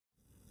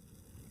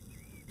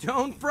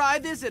Don't fry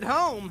this at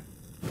home.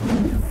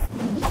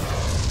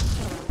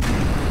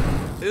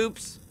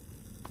 Oops.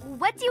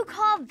 What do you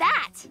call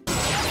that?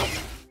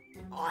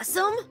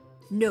 Awesome?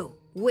 No,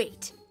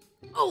 wait.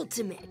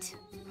 Ultimate.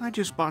 I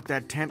just bought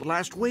that tent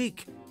last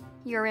week.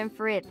 You're in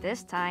for it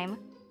this time.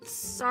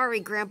 Sorry,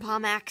 Grandpa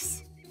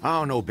Max.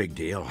 Oh, no big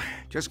deal.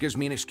 Just gives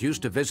me an excuse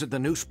to visit the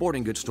new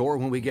sporting goods store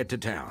when we get to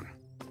town.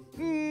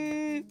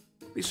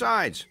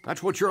 Besides,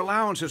 that's what your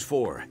allowance is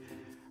for.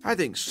 I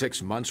think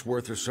 6 months'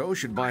 worth or so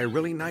should buy a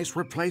really nice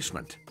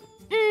replacement.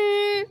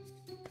 Grand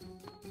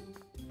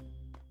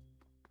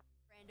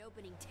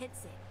opening tent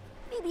sale.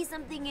 Maybe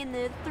something in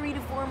the 3 to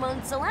 4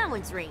 months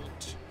allowance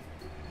range.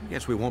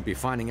 Guess we won't be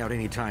finding out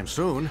anytime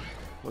soon.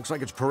 Looks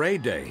like it's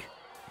parade day.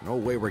 No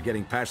way we're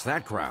getting past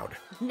that crowd.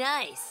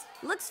 Nice.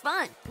 Looks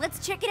fun.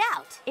 Let's check it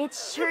out. It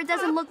sure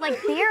doesn't look like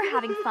they're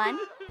having fun.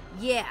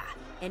 Yeah,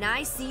 and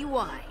I see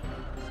why.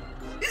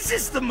 Is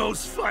this the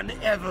most fun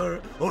ever,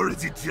 or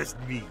is it just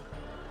me?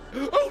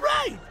 Oh,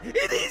 right!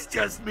 It is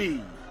just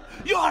me!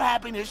 Your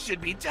happiness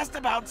should be just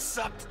about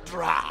sucked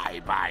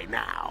dry by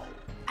now.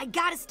 I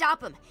gotta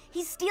stop him.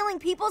 He's stealing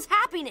people's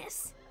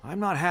happiness. I'm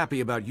not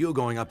happy about you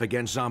going up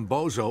against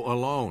Zombozo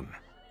alone.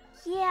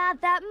 Yeah,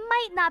 that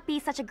might not be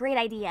such a great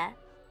idea.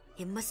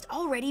 It must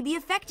already be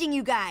affecting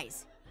you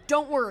guys.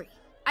 Don't worry.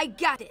 I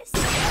got this.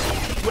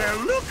 Well,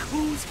 look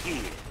who's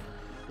here.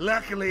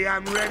 Luckily,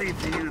 I'm ready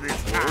for you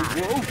this time.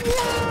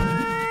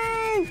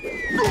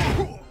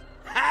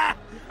 Ha!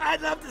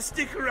 I'd love to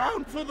stick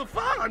around for the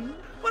fun,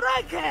 but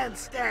I can't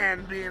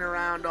stand being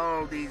around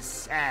all these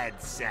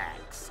sad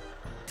sacks.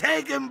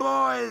 Take him,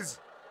 boys!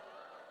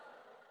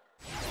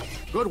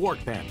 Good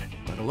work, Ben.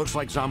 But it looks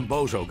like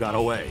Zombozo got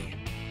away.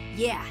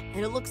 Yeah,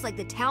 and it looks like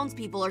the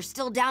townspeople are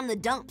still down in the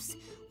dumps.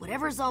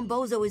 Whatever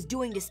Zombozo is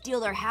doing to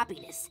steal their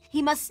happiness,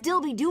 he must still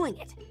be doing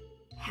it.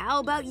 How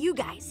about you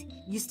guys?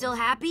 You still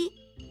happy?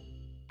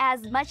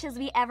 As much as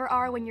we ever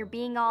are when you're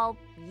being all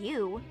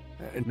you.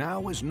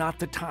 Now is not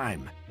the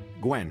time.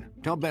 Gwen,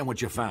 tell Ben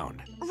what you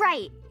found.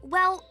 Right.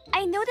 Well,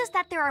 I noticed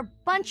that there are a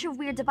bunch of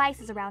weird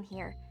devices around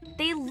here.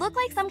 They look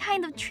like some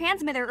kind of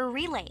transmitter or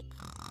relay.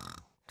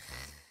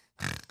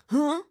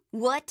 Huh?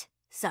 What?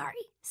 Sorry,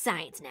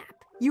 science nap.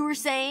 You were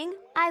saying?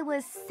 I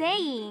was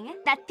saying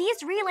that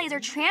these relays or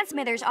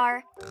transmitters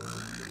are...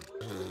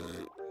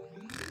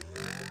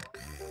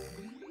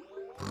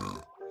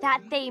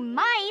 that they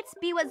might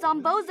be what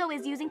Zombozo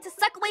is using to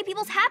suck away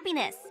people's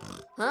happiness.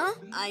 Huh?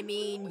 I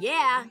mean,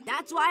 yeah,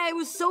 that's why I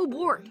was so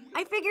bored.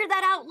 I figured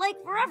that out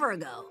like forever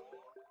ago.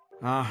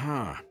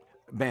 Uh-huh.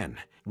 Ben,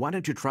 why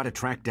don't you try to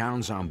track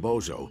down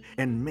Zombozo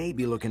and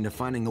maybe look into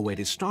finding a way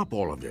to stop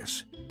all of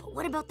this? But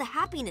what about the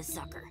happiness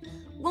sucker?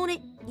 Won't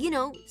it,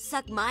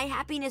 suck my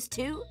happiness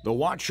too? The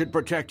watch should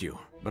protect you,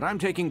 but I'm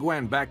taking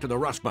Gwen back to the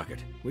rust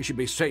bucket. We should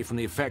be safe from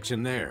the effects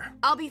in there.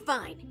 I'll be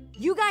fine.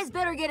 You guys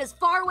better get as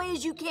far away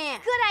as you can.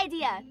 Good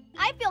idea.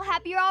 I feel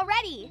happier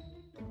already.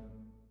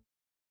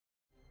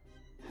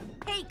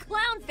 Hey,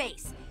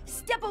 Clownface!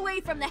 Step away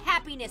from the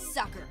happiness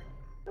sucker.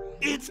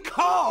 It's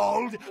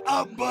called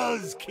a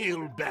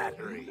buzzkill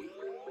battery.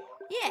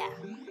 Yeah,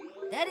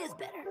 that is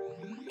better.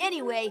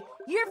 Anyway,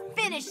 you're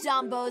finished,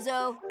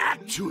 Zombozo.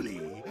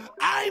 Actually,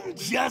 I'm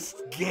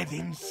just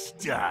getting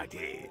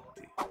started.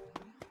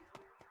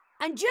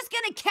 I'm just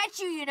gonna catch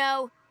you, you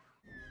know.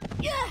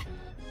 Yeah.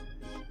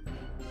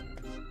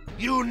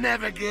 You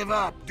never give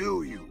up,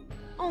 do you?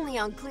 Only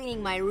on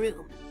cleaning my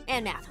room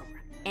and math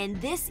homework.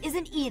 And this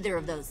isn't either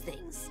of those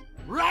things.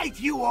 Right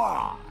you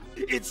are.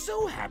 It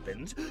so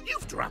happens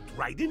you've dropped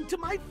right into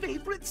my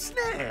favorite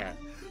snare,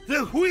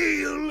 the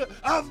Wheel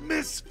of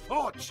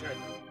Misfortune.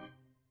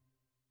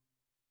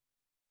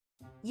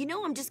 You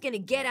know I'm just gonna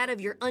get out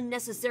of your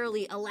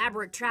unnecessarily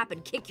elaborate trap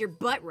and kick your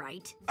butt,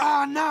 right?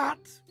 Or not.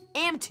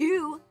 Am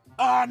too.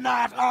 Or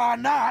not, or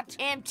not.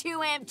 Am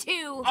too, am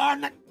too. Or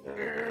not.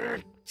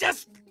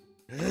 Just...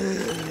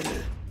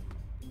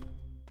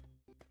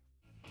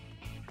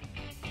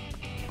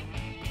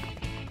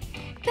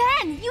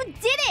 Ben, you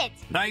did it!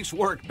 Nice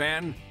work,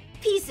 Ben.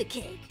 Piece of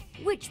cake.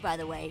 Which, by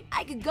the way,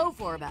 I could go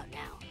for about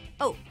now.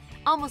 Oh,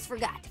 almost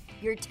forgot.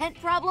 Your tent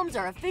problems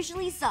are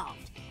officially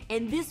solved.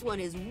 And this one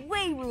is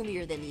way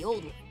roomier than the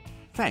old one.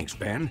 Thanks,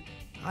 Ben.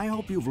 I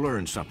hope you've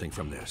learned something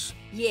from this.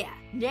 Yeah,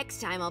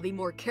 next time I'll be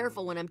more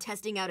careful when I'm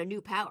testing out a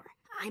new power.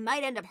 I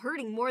might end up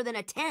hurting more than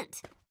a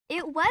tent.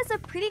 It was a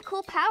pretty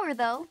cool power,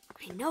 though.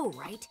 I know,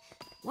 right?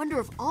 Wonder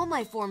if all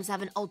my forms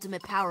have an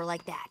ultimate power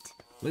like that.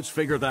 Let's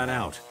figure that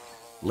out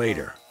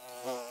later.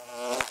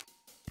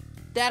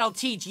 That'll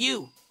teach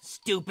you,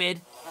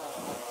 stupid.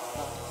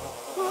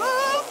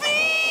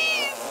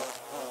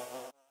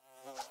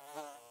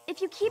 If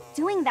you keep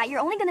doing that, you're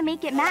only gonna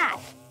make it mad.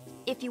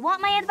 If you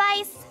want my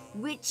advice...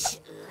 Which,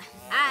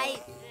 I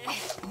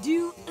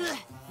do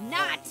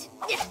not.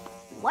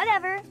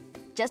 Whatever.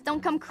 Just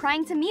don't come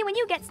crying to me when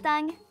you get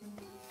stung.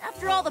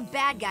 After all the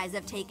bad guys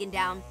I've taken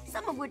down,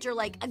 some of which are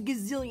like a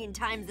gazillion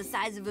times the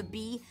size of a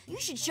bee, you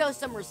should show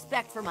some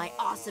respect for my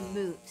awesome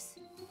moves.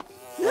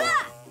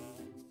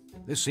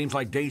 This seems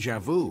like deja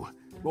vu,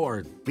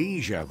 or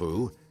bija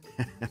vu.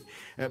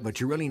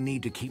 But you really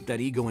need to keep that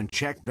ego in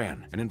check,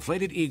 Ben. An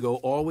inflated ego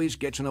always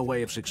gets in the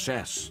way of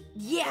success.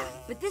 Yeah,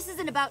 but this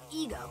isn't about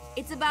ego.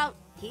 It's about,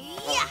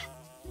 yeah,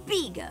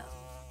 Bigo.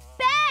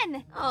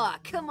 Ben! Aw,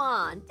 come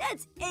on.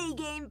 That's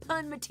A-game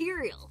pun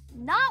material.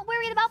 Not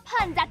worried about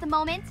puns at the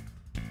moment.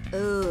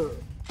 Oh.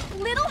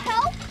 Little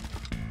help?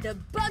 The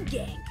Bug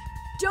Gang.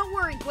 Don't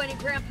worry, Gwen and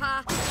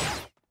Grandpa.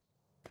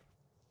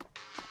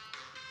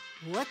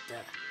 What the?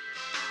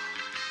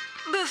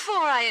 Before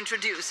I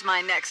introduce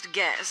my next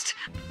guest,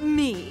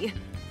 me,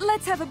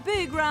 let's have a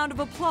big round of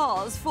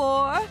applause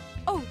for...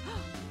 Oh,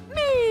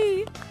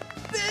 me!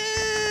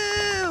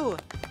 Boo!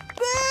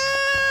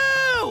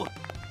 Boo!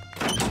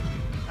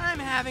 I'm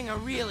having a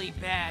really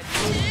bad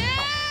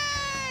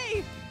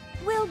day!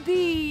 We'll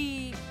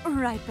be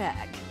right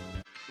back.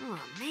 Oh,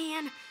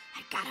 man.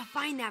 I gotta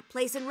find that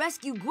place and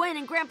rescue Gwen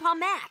and Grandpa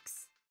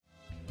Max.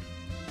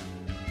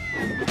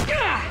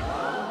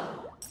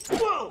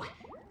 Whoa!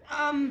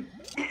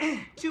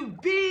 To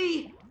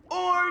be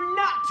or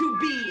not to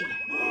be?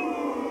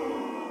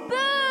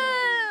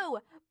 Boo!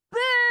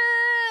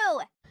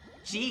 Boo!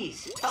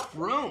 Jeez, tough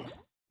room.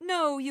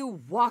 No,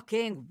 you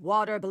walking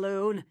water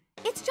balloon.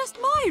 It's just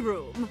my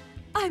room.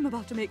 I'm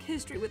about to make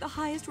history with the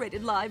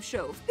highest-rated live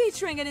show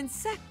featuring an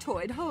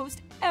insectoid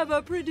host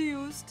ever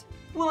produced.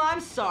 Well,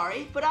 I'm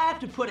sorry, but I have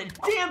to put a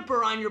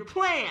damper on your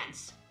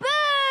plans.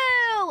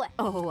 Boo!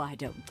 Oh, I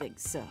don't think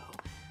so.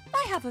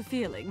 I have a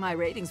feeling my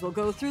ratings will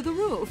go through the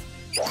roof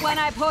when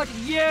I put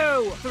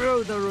you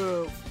through the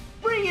roof.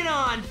 Bring it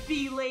on,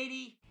 bee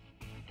lady.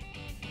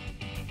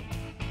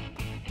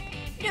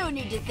 No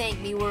need to thank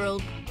me,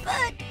 world,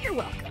 but you're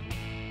welcome.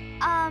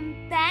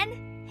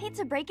 Ben, hate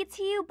to break it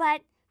to you, but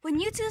when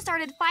you two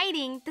started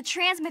fighting, the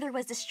transmitter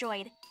was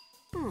destroyed.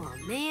 Oh,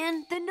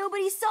 man, then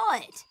nobody saw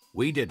it.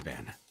 We did,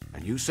 Ben.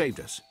 And you saved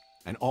us.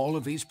 And all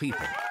of these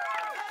people.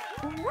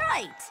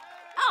 Right.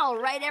 All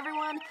right,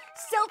 everyone.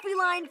 Selfie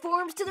line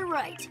forms to the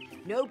right.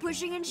 No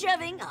pushing and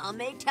shoving. I'll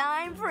make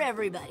time for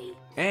everybody.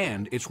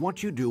 And it's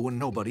what you do when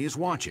nobody is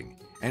watching.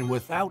 And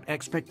without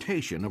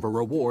expectation of a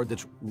reward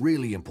that's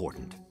really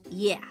important.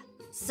 Yeah.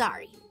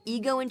 Sorry.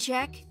 Ego in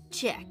check?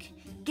 Check.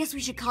 Guess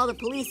we should call the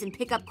police and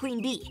pick up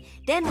Queen Bee.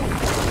 Then we...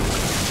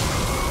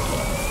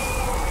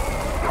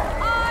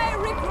 I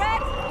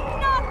regret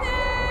nothing!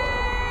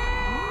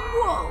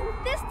 Whoa!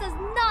 This does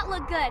not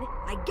look good.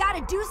 I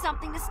gotta do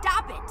something to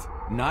stop it.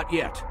 Not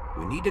yet.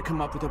 We need to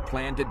come up with a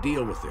plan to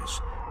deal with this.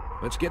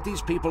 Let's get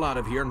these people out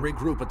of here and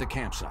regroup at the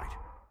campsite.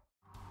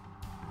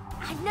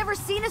 I've never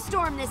seen a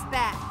storm this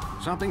bad.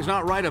 Something's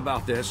not right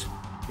about this.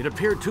 It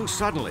appeared too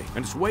suddenly,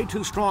 and it's way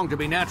too strong to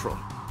be natural.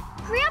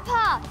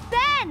 Grandpa!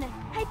 Ben!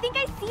 I think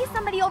I see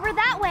somebody over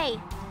that way.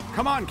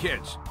 Come on,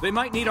 kids. They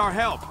might need our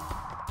help.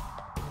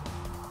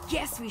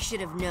 Guess we should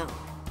have known.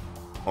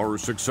 Our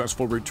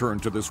successful return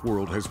to this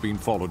world has been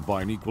followed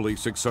by an equally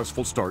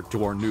successful start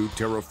to our new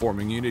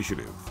terraforming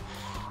initiative.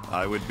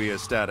 I would be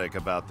ecstatic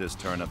about this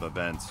turn of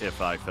events if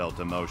I felt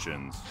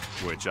emotions,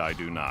 which I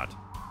do not.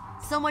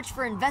 So much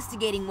for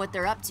investigating what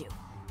they're up to.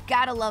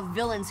 Gotta love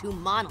villains who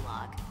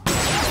monologue.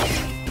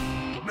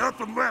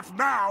 Nothing left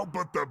now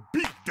but the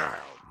beatdown.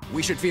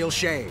 We should feel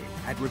shame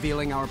at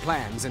revealing our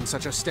plans in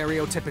such a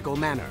stereotypical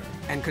manner,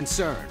 and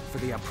concern for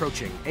the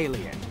approaching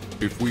alien.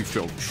 If we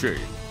felt shame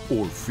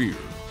or fear,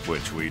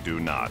 Which we do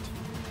not.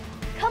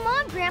 Come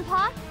on,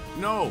 Grandpa.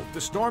 No, the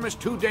storm is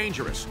too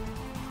dangerous.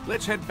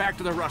 Let's head back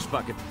to the rust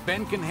bucket.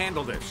 Ben can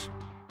handle this.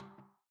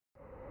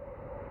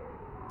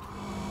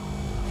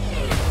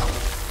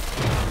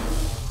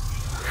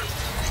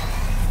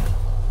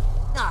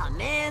 Aw,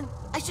 man.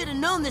 I should have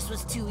known this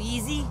was too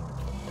easy.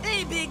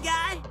 Hey, big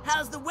guy.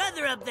 How's the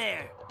weather up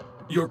there?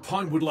 your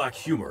pun would lack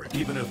humor,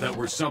 even if that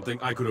were something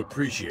I could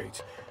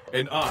appreciate.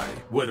 And I,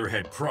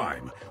 Weatherhead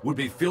Prime, would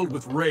be filled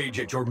with rage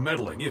at your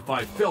meddling if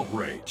I felt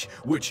rage,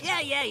 which...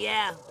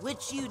 Yeah.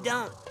 Which you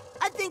don't.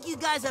 I think you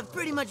guys have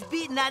pretty much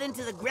beaten that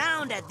into the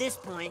ground at this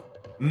point.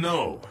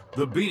 No,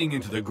 the beating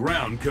into the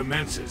ground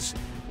commences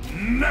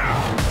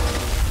now!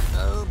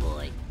 Oh,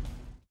 boy.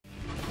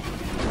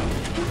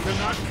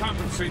 Cannot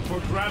compensate for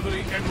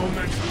gravity and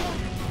momentum.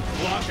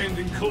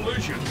 Plot-ending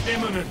collision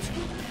imminent.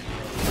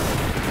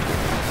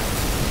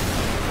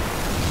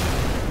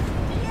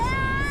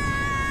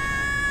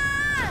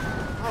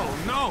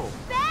 Oh, no!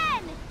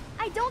 Ben!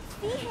 I don't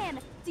see him.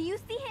 Do you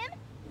see him?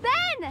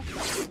 Ben!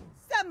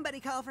 Somebody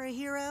call for a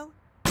hero.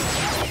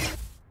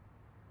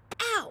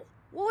 Ow!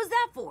 What was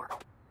that for?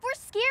 For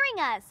scaring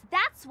us,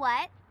 that's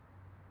what.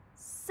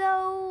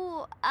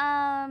 So,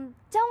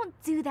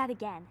 don't do that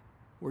again.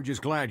 We're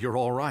just glad you're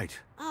all right.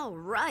 All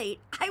right.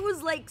 I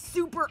was like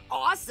super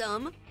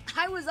awesome.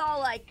 I was all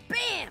like,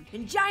 bam!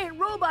 And giant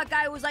robot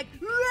guy was like,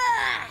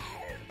 Rawr!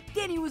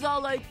 Then he was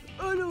all like,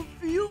 I don't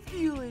feel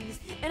feelings.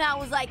 And I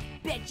was like,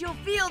 bet you'll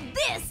feel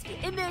this.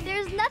 And then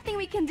There's nothing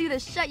we can do to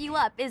shut you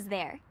up, is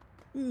there?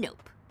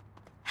 nope.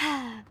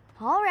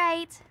 All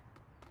right.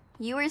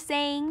 You were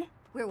saying?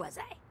 Where was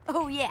I?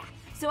 Oh yeah.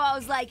 So I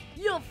was like,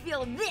 you'll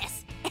feel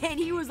this. And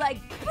he was like,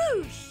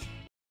 boosh!